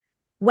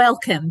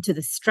Welcome to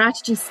the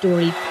Strategy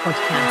Story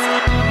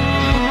podcast,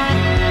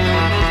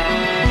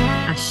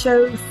 a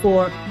show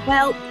for,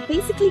 well,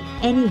 basically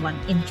anyone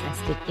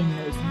interested in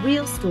those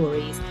real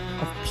stories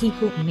of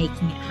people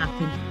making it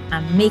happen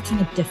and making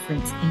a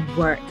difference in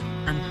work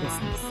and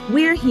business.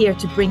 We're here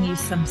to bring you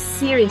some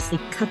seriously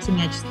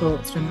cutting-edge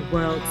thoughts from the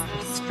worlds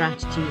of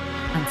strategy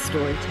and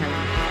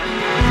storytelling.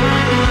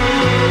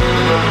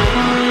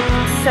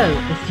 So,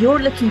 if you're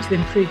looking to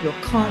improve your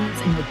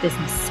comms and your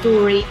business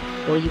story,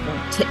 or you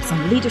want tips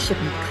on leadership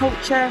and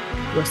culture,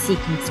 you're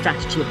seeking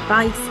strategy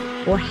advice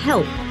or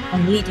help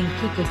on leading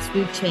people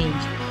through change,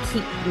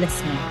 keep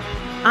listening.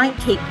 I'm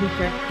Kate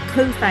Hooper,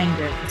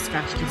 co-founder of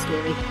Strategy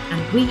Story,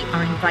 and we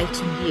are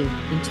inviting you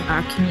into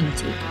our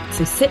community.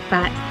 So sit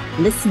back,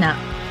 listen up,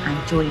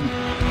 and join us.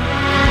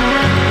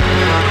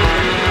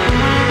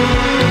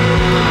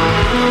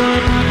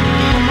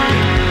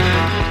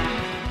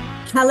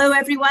 Hello,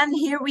 everyone.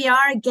 Here we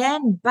are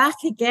again,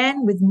 back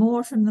again with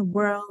more from the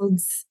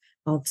worlds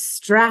of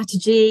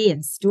strategy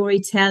and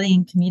storytelling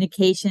and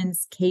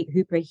communications. Kate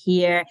Hooper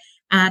here.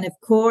 And of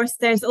course,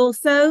 there's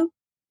also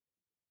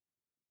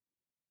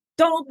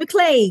Donald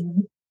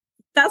McLean.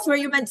 That's where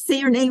you're meant to say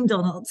your name,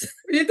 Donald.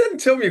 You didn't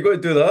tell me you're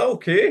going to do that.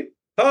 Okay.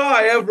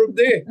 Hi,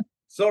 everybody.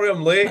 Sorry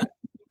I'm late.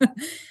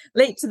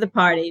 Late to the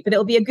party, but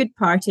it'll be a good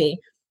party.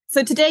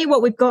 So today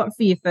what we've got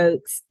for you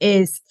folks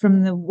is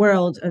from the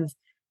world of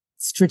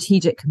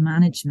strategic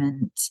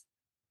management,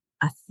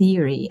 a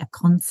theory, a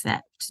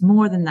concept.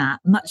 More than that,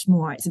 much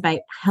more. It's about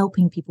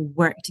helping people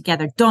work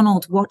together.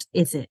 Donald, what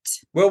is it?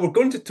 Well, we're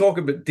going to talk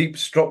about deep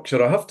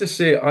structure. I have to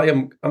say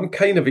I'm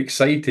kind of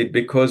excited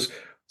because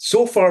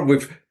so far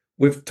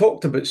we've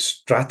talked about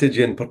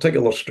strategy, in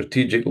particular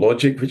strategic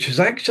logic, which is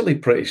actually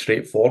pretty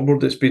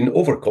straightforward. It's been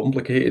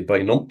overcomplicated by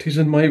numpties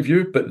in my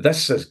view, but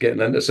this is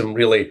getting into some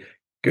really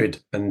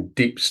good and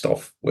deep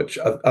stuff, which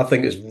I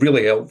think is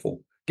really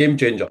helpful. Game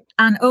changer.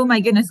 And oh my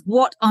goodness,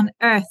 what on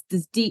earth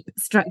does deep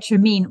structure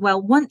mean?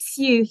 Well, once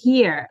you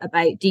hear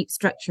about deep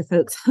structure,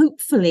 folks,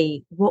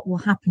 hopefully what will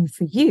happen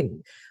for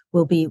you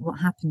will be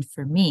what happened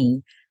for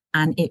me.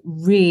 And it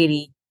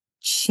really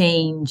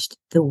changed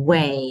the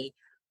way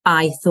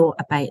I thought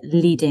about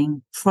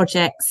leading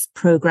projects,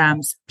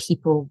 programs,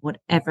 people,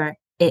 whatever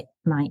it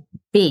might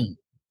be.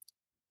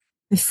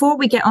 Before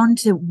we get on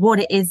to what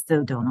it is,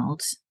 though,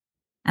 Donald,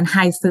 and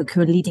how folk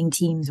who are leading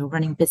teams or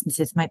running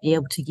businesses might be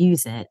able to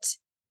use it,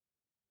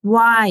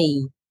 why,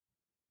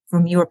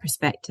 from your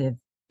perspective,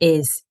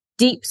 is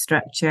deep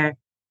structure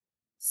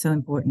so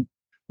important?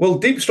 Well,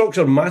 deep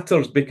structure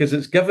matters because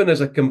it's given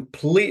us a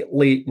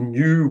completely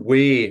new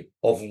way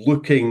of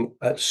looking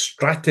at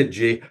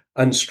strategy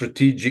and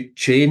strategic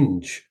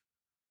change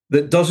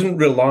that doesn't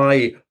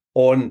rely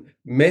on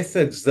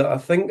methods that I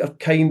think are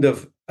kind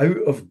of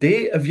out of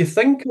date. If you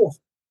think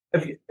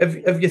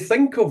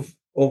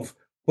of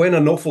when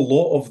an awful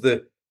lot of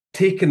the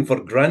taken for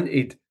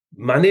granted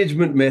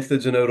management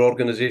methods in our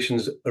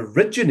organizations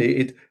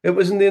originated, it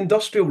was in the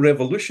Industrial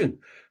Revolution.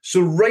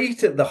 So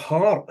right at the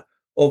heart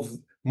of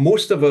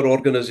most of our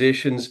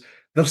organizations,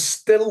 there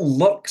still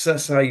lurks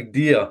this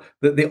idea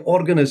that the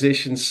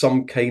organization's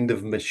some kind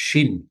of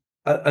machine.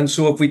 And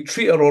so if we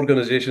treat our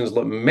organizations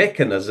like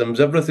mechanisms,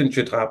 everything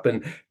should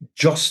happen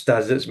just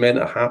as it's meant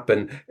to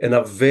happen in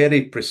a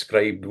very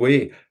prescribed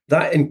way.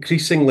 That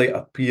increasingly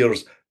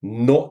appears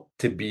not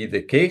to be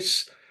the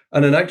case.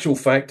 And in actual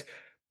fact,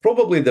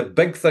 probably the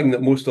big thing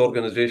that most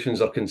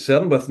organizations are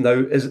concerned with now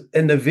is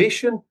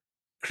innovation,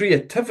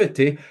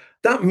 creativity.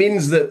 That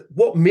means that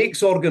what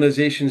makes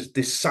organizations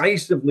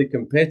decisively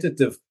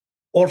competitive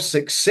or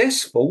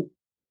successful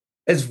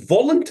is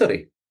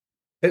voluntary.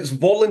 It's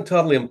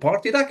voluntarily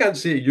imparted. I can't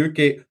say to you,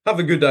 Kate, have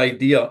a good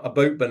idea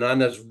about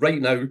bananas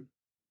right now.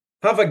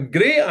 Have a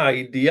great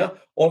idea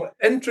or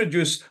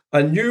introduce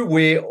a new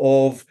way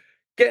of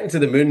getting to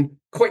the moon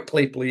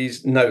quickly,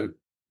 please, now.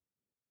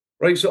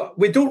 Right, so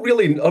we don't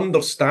really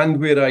understand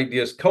where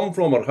ideas come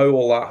from or how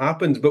all that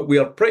happens, but we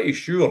are pretty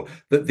sure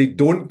that they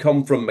don't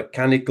come from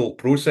mechanical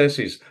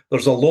processes.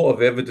 There's a lot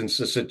of evidence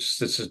to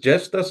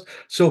suggest this.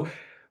 So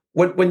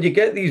when you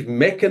get these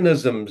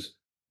mechanisms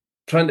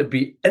trying to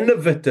be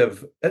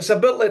innovative, it's a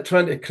bit like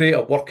trying to create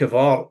a work of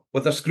art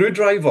with a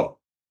screwdriver.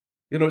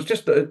 You know, it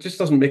just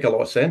doesn't make a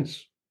lot of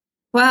sense.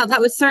 Well,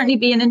 that would certainly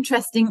be an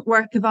interesting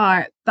work of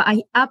art, but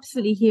I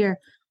absolutely hear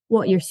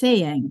what you're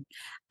saying.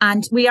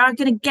 And we are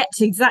going to get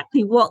to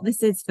exactly what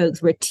this is,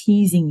 folks. We're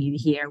teasing you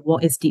here.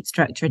 What is deep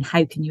structure and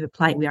how can you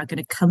apply it? We are going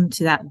to come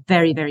to that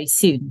very, very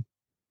soon.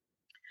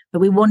 But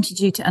we wanted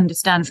you to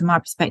understand from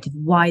our perspective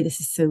why this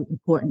is so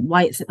important,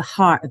 why it's at the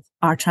heart of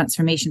our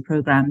transformation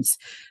programs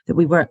that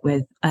we work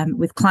with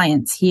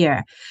clients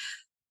here.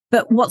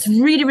 But what's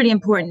really, really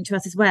important to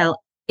us as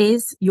well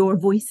is your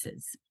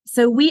voices.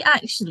 So we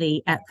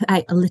actually put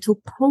out a little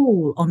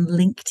poll on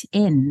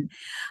LinkedIn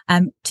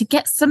to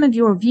get some of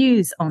your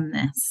views on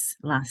this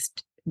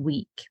last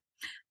week.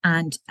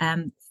 And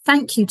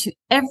thank you to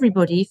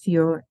everybody for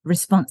your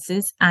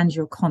responses and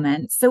your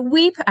comments. So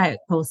we put out a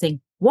poll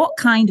saying, what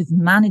kind of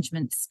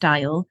management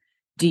style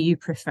do you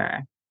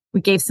prefer?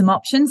 We gave some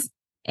options.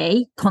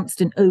 A,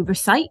 constant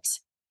oversight.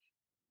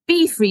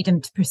 B,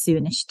 freedom to pursue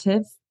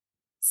initiative.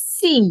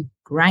 C,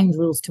 ground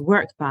rules to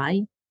work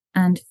by.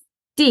 And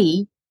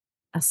D,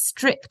 a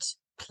strict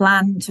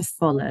plan to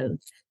follow.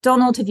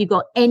 Donald, have you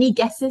got any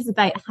guesses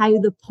about how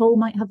the poll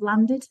might have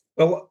landed?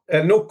 Well,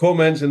 no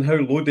comments on how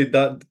loaded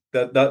that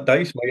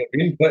dice might have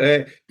been,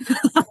 but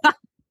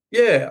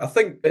yeah, I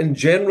think in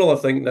general, I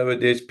think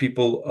nowadays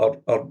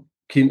people are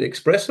keen to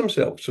express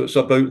themselves. So it's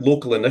about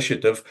local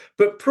initiative,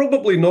 but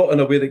probably not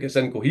in a way that gets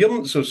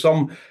incoherent. So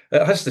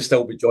it has to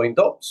still be joined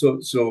up. So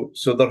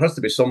there has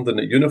to be something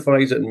that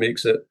unifies it and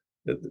makes it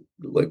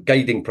like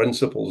guiding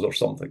principles or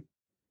something.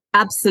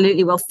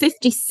 Absolutely. Well,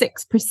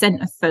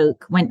 56% of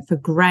folk went for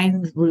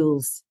ground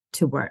rules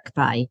to work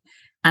by,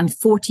 and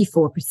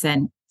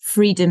 44%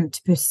 freedom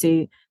to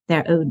pursue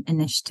their own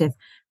initiative.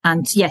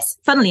 And yes,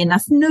 funnily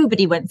enough,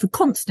 nobody went for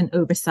constant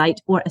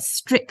oversight or a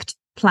strict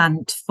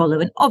plan to follow.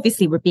 And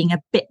obviously, we're being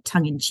a bit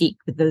tongue in cheek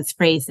with those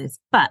phrases,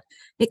 but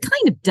it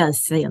kind of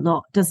does say a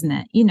lot, doesn't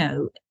it? You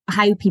know,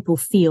 how people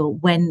feel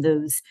when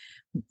those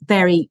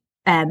very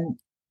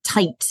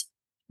tight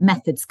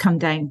methods come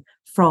down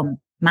from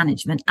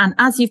management. And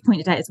as you've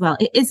pointed out as well,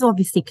 it is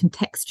obviously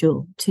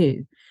contextual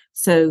too.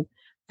 So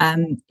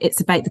it's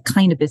about the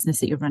kind of business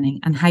that you're running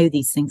and how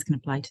these things can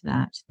apply to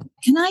that.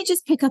 Can I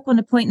just pick up on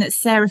a point that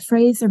Sarah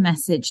Fraser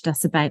messaged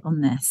us about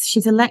on this?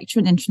 She's a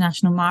lecturer in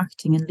international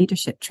marketing and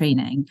leadership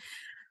training.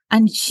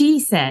 And she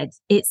said,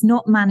 it's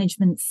not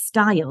management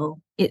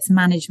style, it's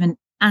management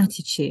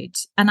attitude.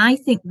 And I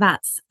think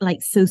that's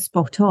like so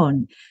spot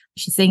on.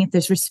 She's saying if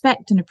there's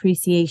respect and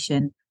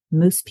appreciation,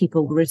 most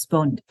people will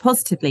respond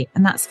positively.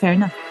 And that's fair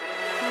enough.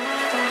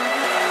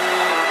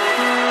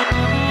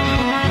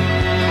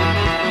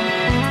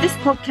 This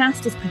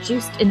podcast is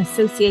produced in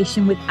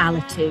association with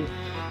Alitu.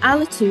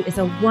 Alitu is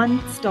a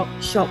one-stop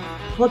shop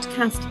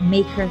podcast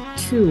maker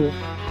tool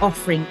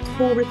offering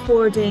call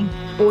recording,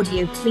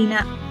 audio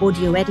cleanup,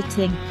 audio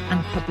editing,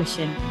 and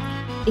publishing.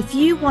 If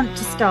you want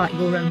to start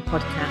your own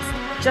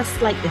podcast,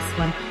 just like this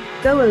one,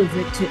 go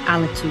over to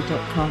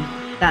alitu.com.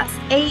 That's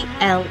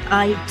ALITU.com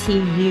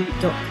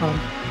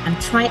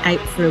and try it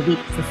out for a week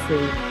for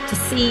free to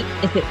see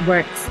if it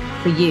works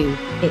for you.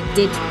 It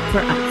did for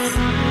us.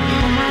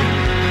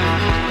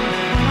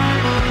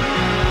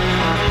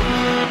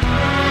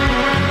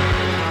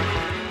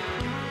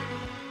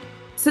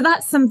 So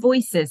that's some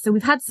voices. So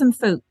we've had some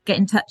folk get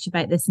in touch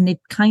about this, and they've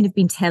kind of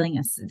been telling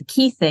us the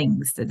key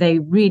things that they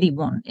really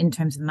want in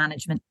terms of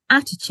management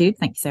attitude.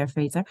 Thank you, Sarah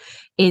Fraser,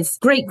 is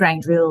great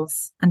ground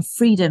rules and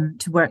freedom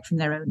to work from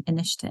their own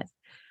initiative.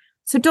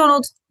 So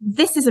Donald,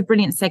 this is a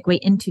brilliant segue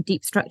into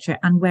deep structure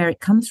and where it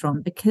comes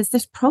from, because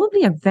there's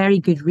probably a very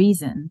good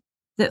reason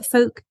that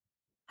folk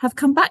have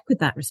come back with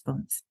that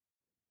response.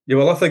 Yeah,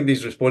 well, I think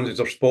these responses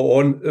are spot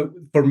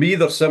on. For me,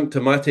 they're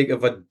symptomatic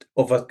of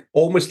a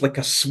almost like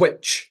a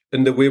switch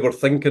in the way we're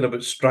thinking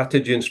about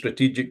strategy and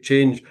strategic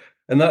change.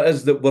 And that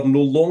is that we're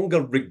no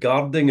longer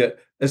regarding it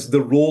as the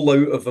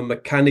rollout of a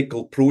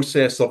mechanical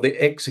process or the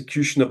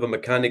execution of a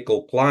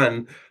mechanical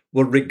plan.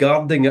 We're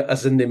regarding it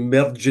as an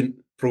emergent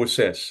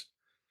process.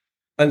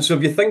 And so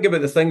if you think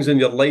about the things in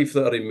your life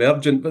that are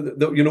emergent, but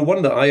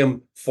one that I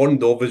am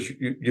fond of, is,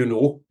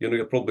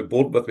 you're probably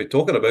bored with me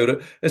talking about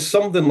it, is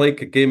something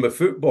like a game of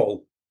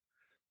football.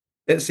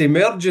 It's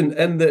emergent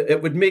in that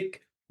it would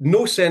make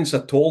no sense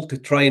at all to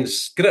try and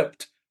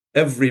script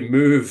every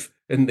move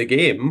in the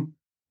game,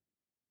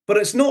 but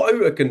it's not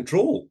out of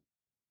control.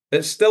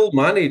 It's still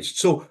managed.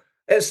 So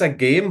it's a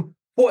game.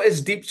 What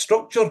is deep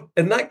structure?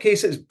 In that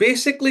case, it's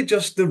basically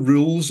just the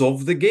rules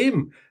of the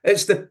game.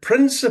 It's the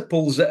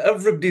principles that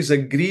everybody's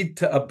agreed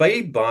to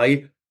abide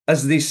by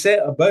as they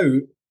set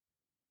about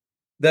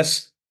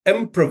this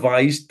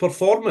improvised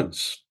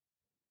performance.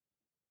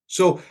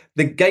 So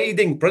the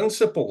guiding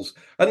principles,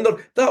 and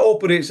that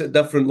operates at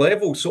different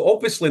levels. So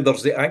obviously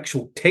there's the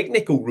actual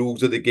technical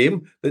rules of the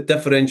game that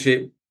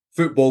differentiate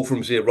football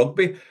from, say,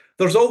 rugby.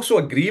 There's also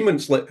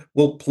agreements like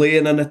we'll play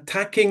in an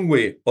attacking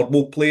way, or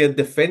we'll play a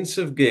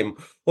defensive game,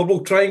 or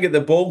we'll try and get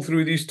the ball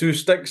through these two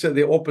sticks at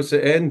the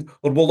opposite end,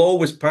 or we'll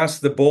always pass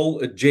the ball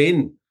to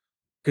Jane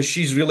because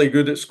she's really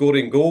good at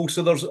scoring goals.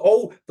 So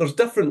there's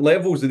different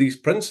levels of these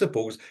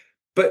principles.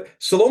 But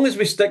so long as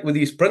we stick with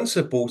these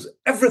principles,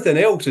 everything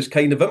else is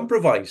kind of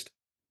improvised.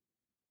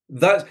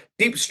 That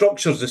deep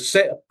structure is a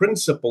set of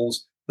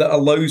principles that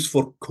allows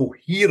for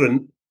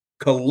coherent,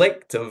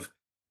 collective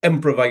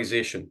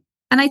improvisation.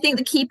 And I think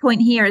the key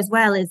point here as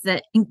well is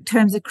that in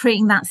terms of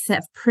creating that set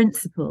of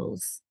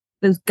principles,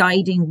 those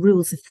guiding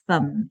rules of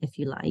thumb, if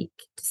you like,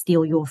 to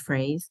steal your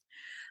phrase,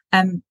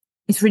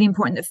 it's really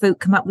important that folk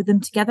come up with them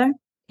together.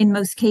 In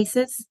most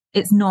cases,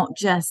 it's not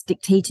just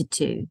dictated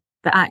to,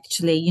 but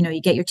actually,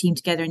 you get your team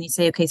together and you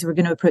say, okay, so we're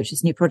going to approach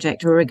this new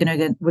project, or we're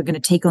going to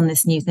take on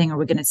this new thing, or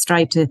we're going to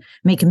strive to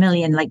make $1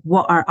 million. Like,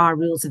 what are our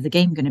rules of the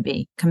game going to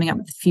be? Coming up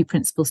with a few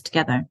principles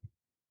together.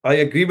 I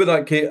agree with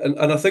that, Kate. And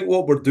I think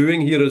what we're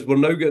doing here is we're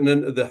now getting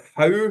into the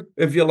how,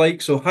 if you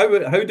like. So how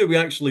do we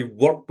actually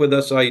work with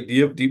this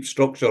idea of deep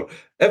structure?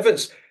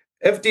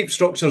 If deep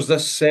structure is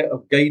this set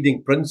of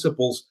guiding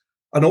principles,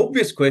 an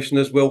obvious question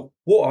is, well,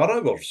 what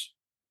are ours?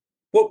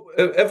 What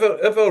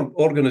if our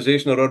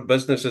organisation or our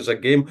business is a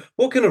game,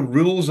 what kind of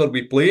rules are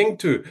we playing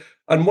to?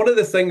 And one of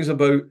the things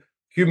about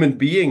human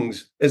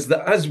beings is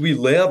that as we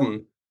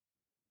learn,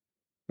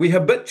 we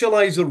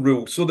habitualize our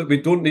rules so that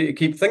we don't need to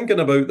keep thinking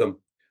about them.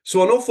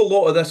 So an awful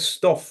lot of this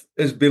stuff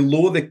is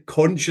below the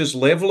conscious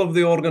level of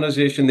the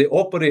organisation. They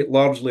operate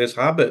largely as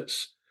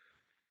habits.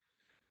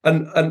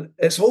 And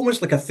it's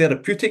almost like a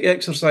therapeutic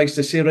exercise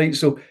to say, right,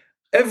 so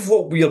if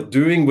what we are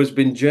doing was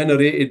being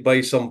generated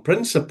by some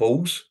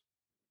principles,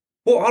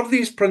 what are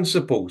these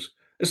principles?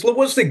 It's like,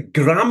 what's the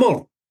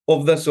grammar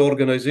of this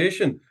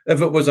organisation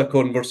if it was a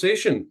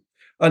conversation?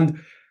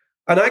 And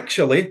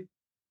actually,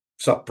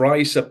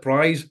 surprise,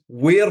 surprise,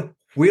 where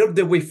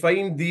do we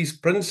find these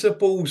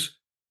principles?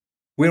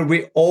 Where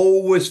we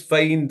always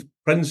find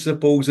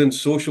principles in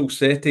social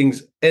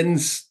settings in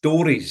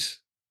stories.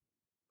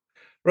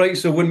 Right,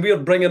 so when we're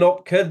bringing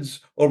up kids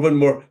or when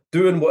we're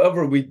doing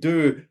whatever we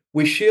do,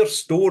 we share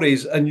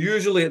stories, and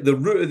usually at the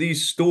root of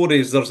these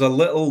stories, there's a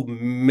little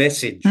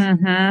message,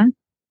 Mm-hmm.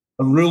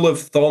 a rule of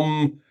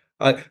thumb,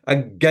 a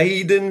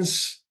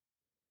guidance,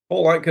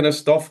 all that kind of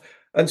stuff.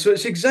 And so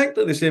it's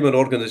exactly the same in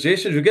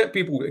organizations. You get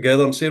people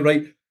together and say,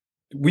 right,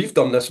 we've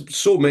done this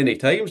so many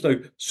times now.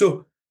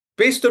 So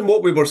based on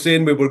what we were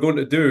saying we were going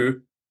to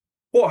do,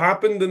 what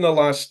happened in the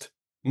last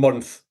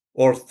month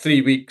or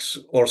 3 weeks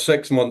or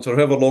 6 months or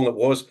however long it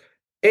was?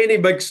 Any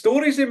big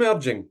stories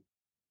emerging?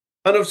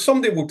 And if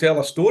somebody will tell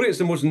a story, it's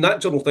the most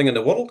natural thing in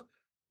the world.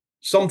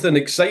 Something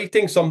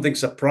exciting, something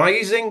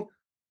surprising.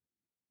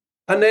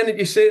 And then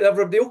you say to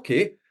everybody,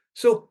 okay,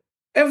 so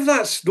if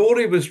that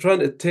story was trying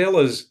to tell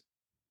us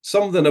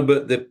something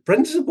about the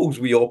principles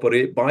we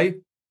operate by,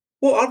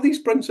 what are these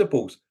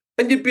principles?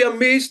 And you'd be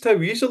amazed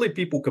how easily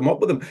people come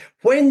up with them.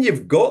 When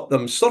you've got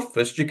them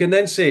surfaced, you can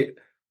then say,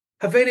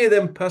 have any of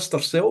them passed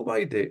their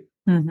sell-by date?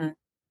 Mm-hmm.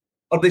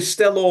 Are they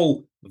still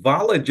all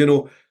valid? You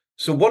know,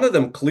 so one of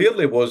them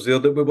clearly was there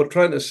that we were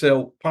trying to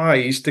sell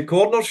pies to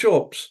corner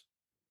shops.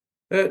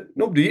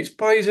 Nobody eats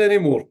pies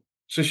anymore.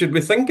 So should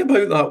we think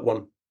about that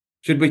one?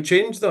 Should we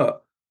change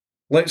that?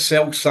 Let's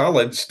sell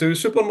salads to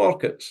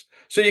supermarkets.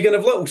 So you can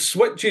have little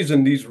switches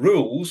in these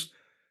rules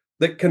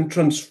that can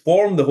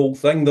transform the whole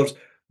thing.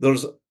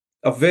 There's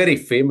a very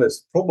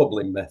famous,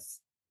 probably myth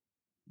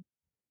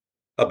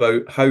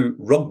about how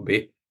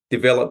rugby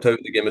developed out of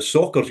the game of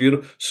soccer. You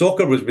know,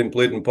 soccer was being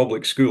played in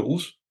public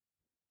schools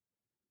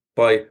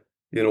by,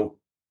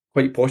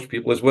 quite posh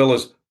people as well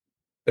as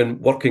in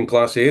working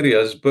class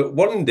areas. But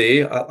one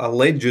day,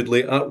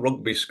 allegedly at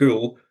rugby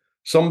school,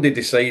 somebody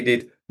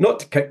decided not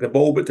to kick the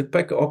ball, but to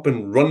pick it up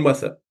and run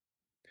with it.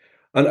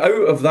 And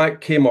out of that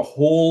came a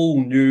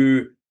whole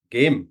new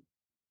game.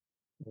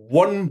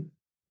 One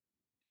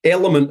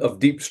element of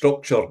deep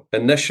structure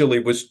initially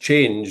was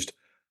changed,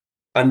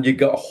 and you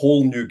got a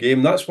whole new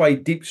game. That's why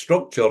deep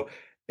structure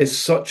is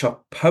such a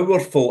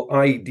powerful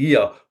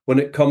idea when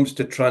it comes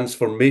to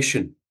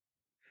transformation,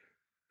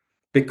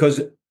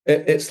 because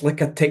it's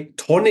like a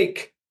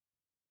tectonic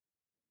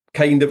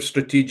kind of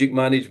strategic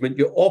management.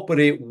 You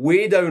operate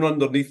way down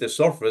underneath the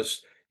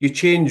surface. You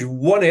change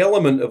one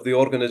element of the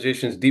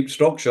organization's deep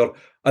structure,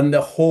 and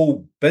the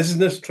whole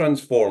business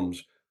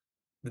transforms.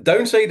 The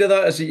downside of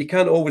that is that you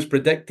can't always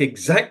predict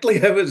exactly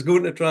how it's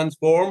going to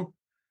transform.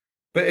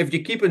 But if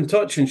you keep in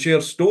touch and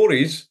share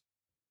stories,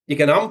 you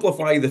can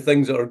amplify the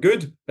things that are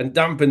good and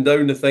dampen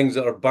down the things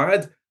that are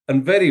bad.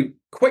 And very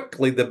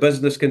quickly, the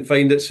business can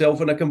find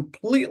itself in a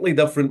completely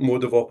different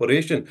mode of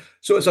operation.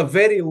 So it's a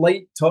very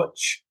light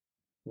touch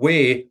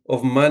way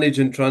of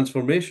managing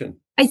transformation.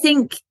 I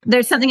think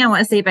there's something I want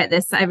to say about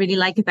this that I really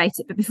like about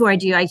it. But before I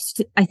do, I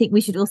think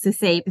we should also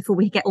say, before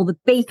we get all the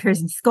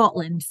bakers in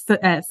Scotland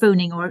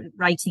phoning or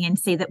writing in,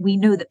 say that we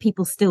know that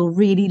people still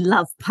really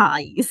love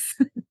pies.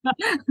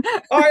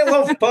 I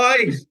love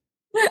pies.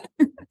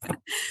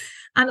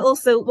 And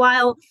also,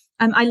 while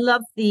I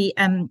love the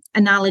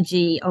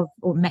analogy of,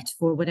 or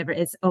metaphor, whatever it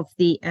is, of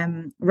the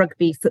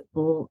rugby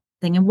football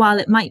thing, and while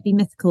it might be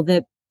mythical,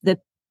 the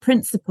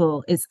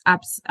principle is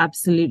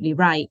absolutely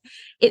right.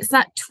 It's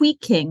that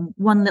tweaking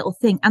one little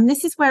thing. And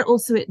this is where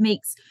also it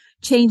makes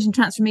change and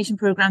transformation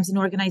programs in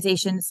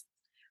organizations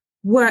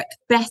work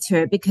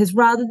better, because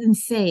rather than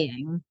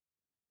saying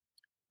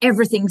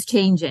everything's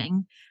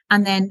changing,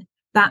 and then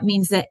that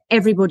means that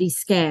everybody's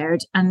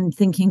scared and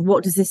thinking,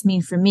 what does this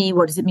mean for me?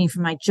 What does it mean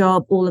for my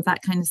job? All of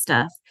that kind of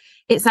stuff.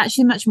 It's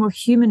actually a much more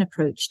human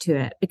approach to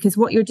it, because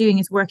what you're doing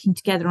is working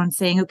together on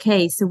saying,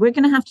 okay, so we're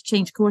going to have to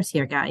change course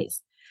here,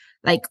 guys.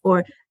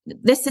 Or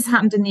this has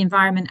happened in the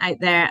environment out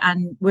there,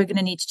 and we're going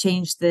to need to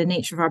change the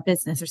nature of our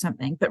business or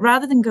something. But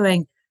rather than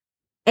going,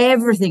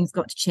 everything's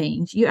got to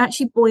change, you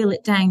actually boil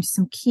it down to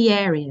some key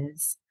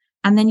areas,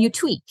 and then you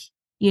tweak,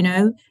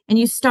 and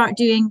you start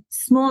doing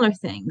smaller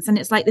things. And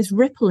it's like this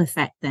ripple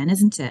effect then,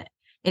 isn't it?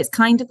 It's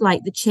kind of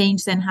like the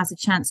change then has a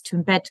chance to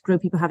embed, to grow,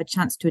 people have a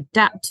chance to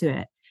adapt to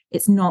it.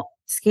 It's not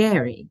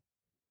scary.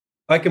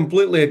 I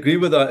completely agree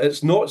with that.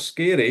 It's not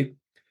scary.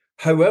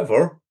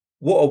 However,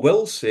 what I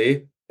will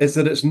say is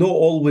that it's not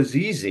always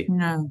easy.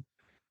 No.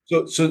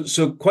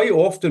 So quite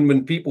often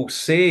when people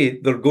say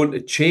they're going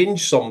to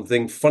change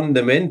something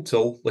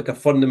fundamental, like a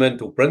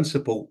fundamental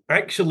principle,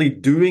 actually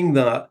doing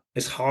that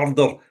is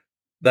harder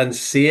than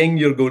saying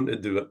you're going to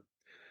do it.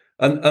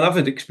 And I've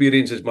had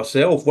experiences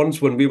myself.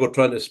 Once when we were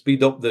trying to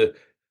speed up the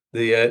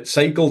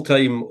cycle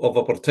time of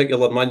a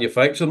particular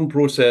manufacturing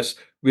process,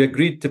 we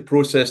agreed to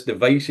process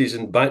devices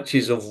in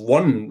batches of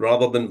 1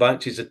 rather than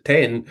batches of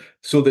 10,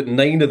 so that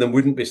 9 of them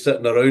wouldn't be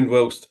sitting around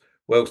whilst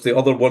the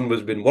other one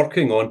was been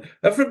working on.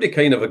 Everybody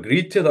kind of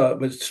agreed to that.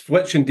 But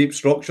switching deep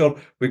structure,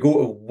 we go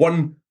to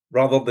 1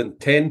 rather than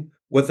 10.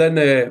 Within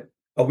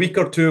a week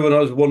or two, when I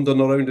was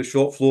wandering around the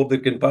shop floor,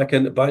 they'd gone back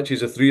into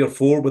batches of 3 or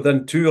 4.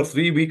 Within 2 or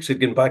 3 weeks,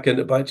 they'd gone back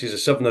into batches of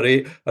 7 or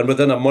 8. And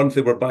within a month,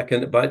 they were back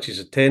into batches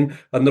of 10.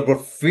 And there were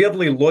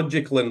fairly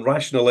logical and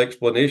rational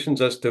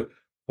explanations as to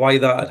why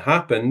that had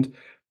happened.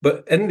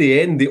 But in the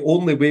end, the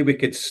only way we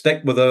could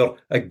stick with our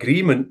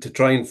agreement to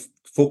try and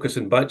focus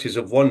in batches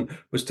of 1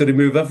 was to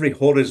remove every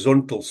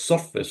horizontal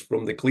surface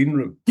from the clean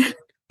room.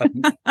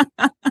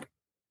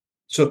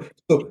 So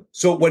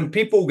when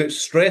people get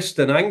stressed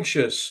and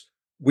anxious,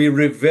 we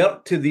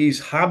revert to these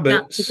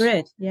habits. Snap to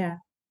grid, yeah.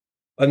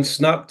 And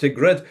snap to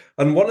grid.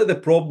 And one of the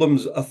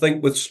problems, I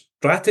think, with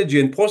strategy,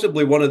 and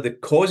possibly one of the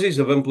causes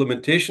of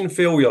implementation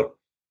failure,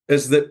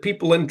 is that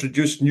people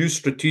introduce new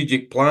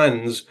strategic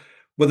plans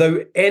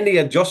without any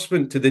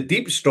adjustment to the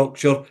deep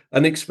structure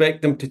and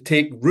expect them to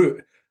take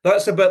root.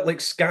 That's a bit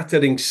like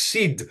scattering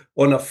seed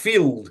on a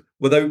field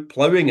without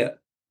ploughing it.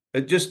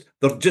 They're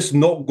just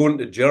not going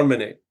to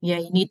germinate. Yeah,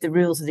 you need the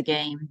rules of the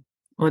game,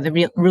 or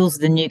the rules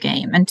of the new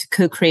game, and to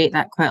co-create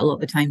that quite a lot of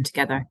the time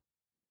together,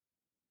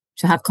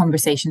 to have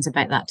conversations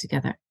about that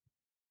together.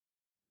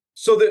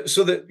 So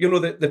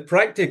that the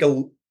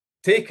practical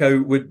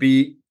takeout would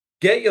be: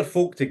 get your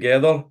folk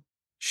together,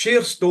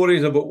 share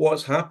stories about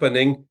what's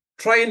happening,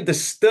 try and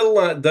distill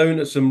that down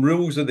to some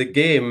rules of the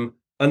game,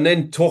 and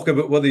then talk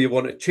about whether you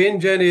want to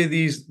change any of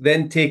these,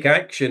 then take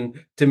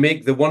action to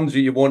make the ones that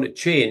you want to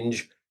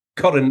change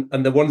current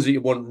and the ones that you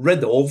want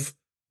rid of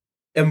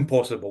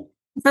impossible.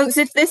 Folks,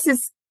 if this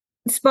has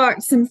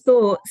sparked some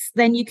thoughts,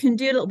 then you can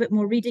do a little bit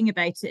more reading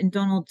about it in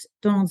Donald's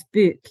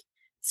book,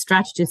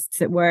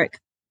 Strategists at Work,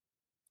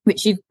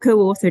 which you've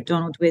co-authored,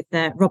 Donald, with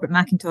Robert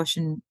McIntosh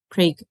and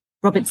Craig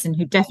Robinson,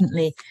 who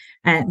definitely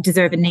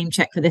deserve a name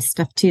check for this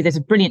stuff too. There's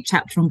a brilliant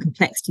chapter on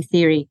complexity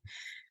theory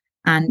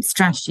and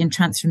strategy and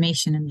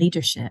transformation and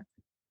leadership,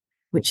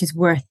 which is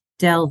worth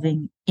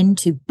delving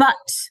into.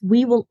 But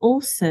we will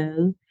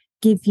also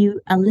give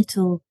you a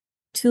little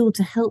tool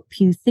to help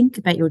you think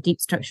about your deep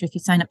structure if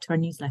you sign up to our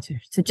newsletter.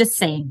 So just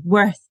saying,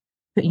 worth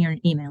putting your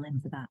email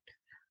in for that.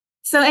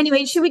 So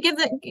anyway, do you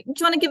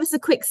want to give us a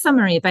quick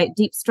summary about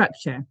deep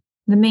structure?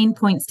 The main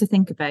points to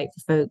think about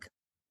for folk.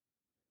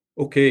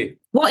 Okay.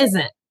 What is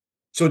it?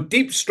 So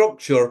deep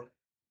structure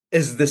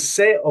is the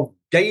set of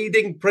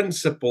guiding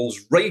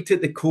principles right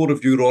at the core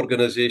of your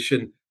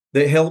organization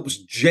that helps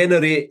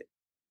generate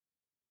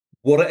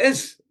what it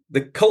is: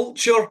 the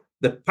culture,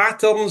 the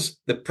patterns,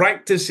 the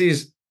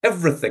practices,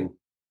 everything.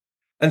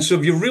 And so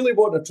if you really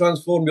want to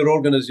transform your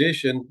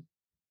organization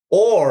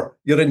or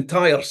your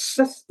entire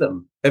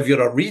system, if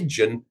you're a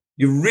region,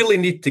 you really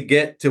need to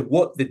get to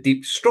what the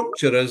deep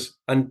structure is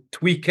and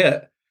tweak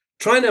it.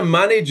 Trying to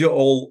manage it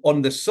all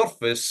on the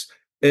surface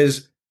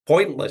is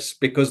pointless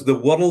because the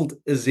world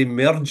is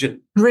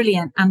emergent.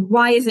 Brilliant. And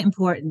why is it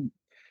important?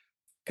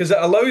 Because it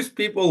allows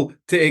people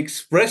to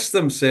express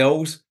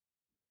themselves,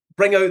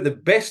 bring out the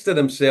best of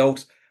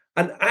themselves,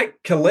 and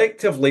act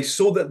collectively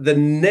so that the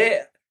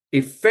net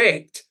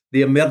effect,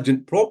 the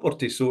emergent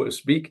property, so to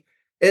speak,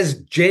 is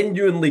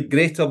genuinely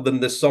greater than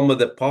the sum of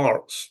the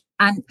parts.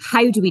 And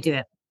how do we do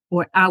it?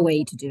 Or our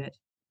way to do it?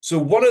 So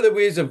one of the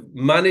ways of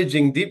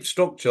managing deep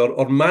structure,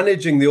 or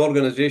managing the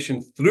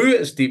organization through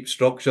its deep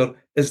structure,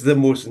 is the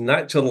most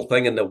natural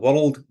thing in the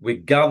world. We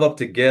gather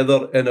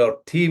together in our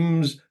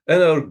teams,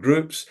 in our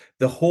groups,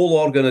 the whole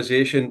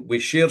organization. We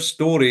share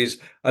stories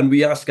and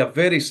we ask a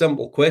very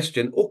simple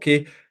question.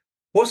 Okay,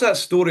 what's that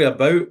story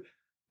about?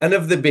 And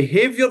if the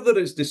behavior that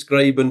it's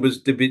describing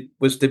was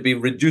to be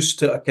reduced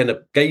to a kind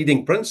of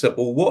guiding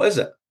principle, what is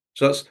it?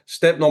 So that's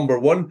step number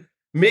 1.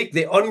 Make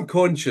the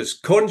unconscious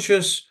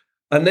conscious,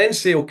 and then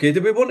say, okay, do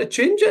we want to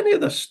change any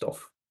of this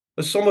stuff?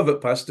 Has some of it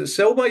passed its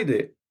sell-by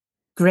date?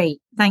 Great,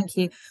 thank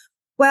you.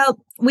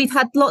 Well, we've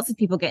had lots of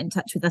people get in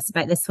touch with us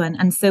about this one.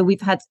 And so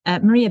we've had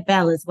Maria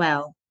Bell as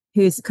well,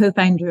 who's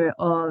co-founder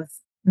of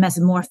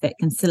Mesomorphic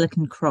and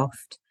Silicon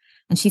Croft.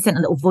 And she sent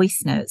a little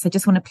voice note. So I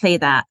just want to play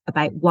that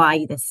about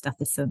why this stuff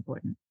is so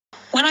important.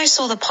 When I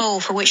saw the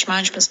poll for which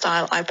management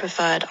style I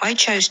preferred, I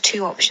chose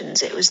 2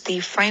 options. It was the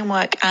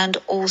framework and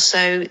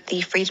also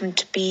the freedom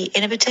to be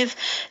innovative,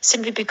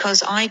 simply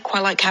because I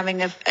quite like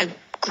having a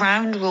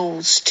ground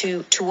rules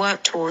to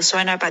work towards, so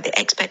I know about the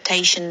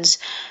expectations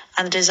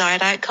and the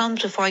desired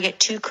outcomes before I get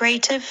too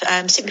creative,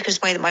 simply because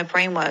of the way that my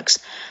brain works.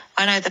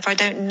 I know that if I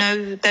don't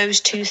know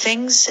those 2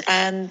 things,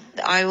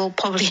 I will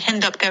probably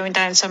end up going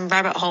down some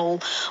rabbit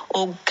hole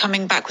or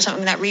coming back with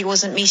something that really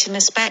wasn't meeting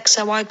the spec.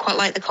 So I quite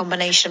like the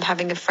combination of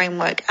having a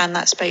framework and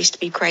that space to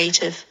be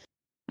creative.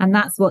 And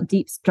that's what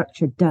deep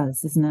structure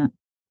does, isn't it?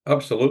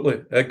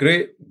 Absolutely. A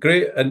great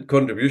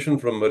contribution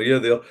from Maria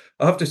there.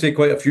 I have to say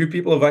quite a few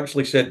people have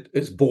actually said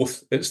it's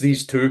both. It's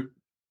these two,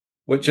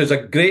 which is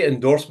a great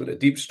endorsement of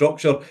deep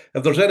structure.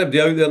 If there's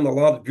anybody out there in a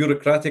large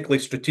bureaucratically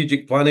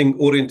strategic planning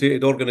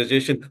orientated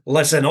organisation,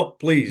 listen up,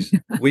 please.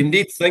 We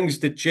need things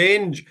to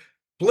change.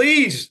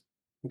 Please.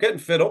 I'm getting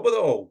fed up with it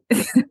all.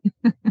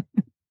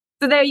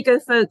 So there you go,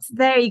 folks.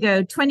 There you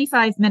go. 20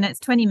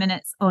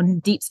 minutes on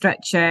deep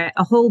structure,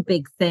 a whole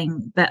big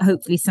thing, but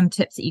hopefully some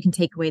tips that you can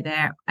take away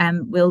there.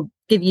 We'll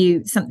give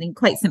you something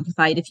quite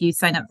simplified. If you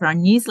sign up for our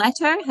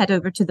newsletter, head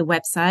over to the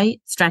website,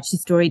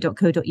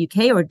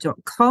 strategystory.co.uk or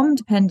 .com,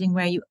 depending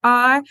where you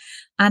are.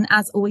 And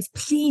as always,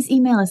 please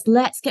email us.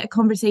 Let's get a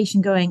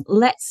conversation going.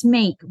 Let's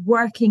make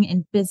working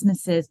in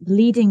businesses,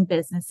 leading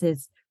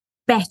businesses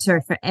better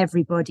for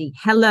everybody.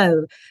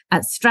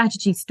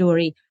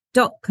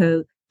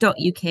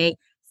 hello@strategystory.co.uk.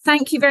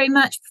 Thank you very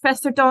much,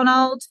 Professor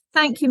Donald.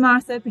 Thank you,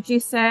 Martha,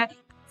 producer.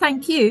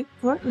 Thank you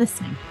for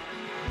listening.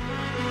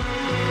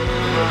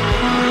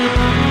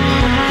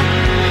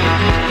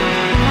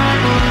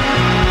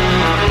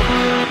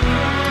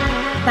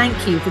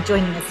 Thank you for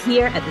joining us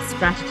here at the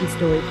Strategy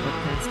Story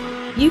podcast.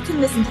 You can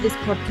listen to this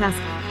podcast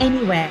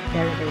anywhere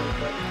they're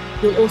available.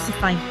 You'll also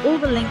find all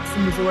the links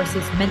and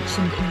resources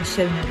mentioned in the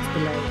show notes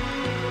below.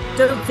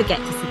 Don't forget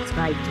to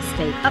subscribe to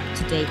stay up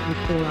to date with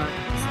all our